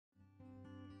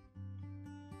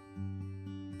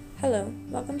Hello,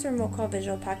 welcome to Remote Call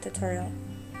Visual Pack tutorial.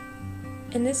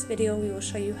 In this video, we will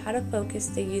show you how to focus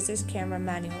the user's camera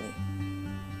manually.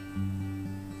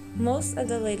 Most of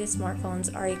the latest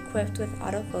smartphones are equipped with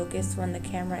autofocus when the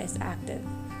camera is active.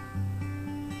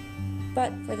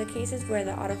 But for the cases where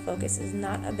the autofocus is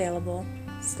not available,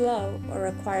 slow, or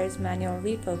requires manual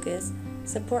refocus,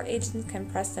 support agents can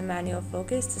press the manual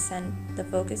focus to send the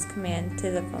focus command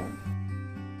to the phone.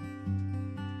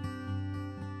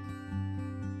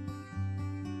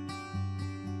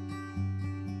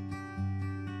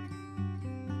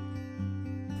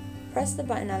 Press the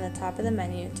button on the top of the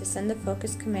menu to send the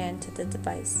focus command to the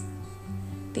device.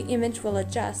 The image will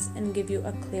adjust and give you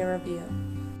a clearer view.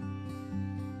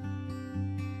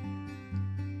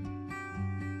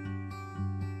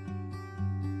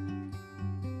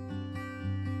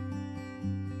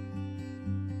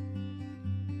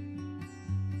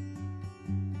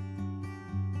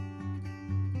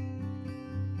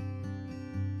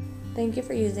 Thank you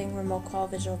for using Remote Call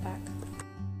Visual Pack.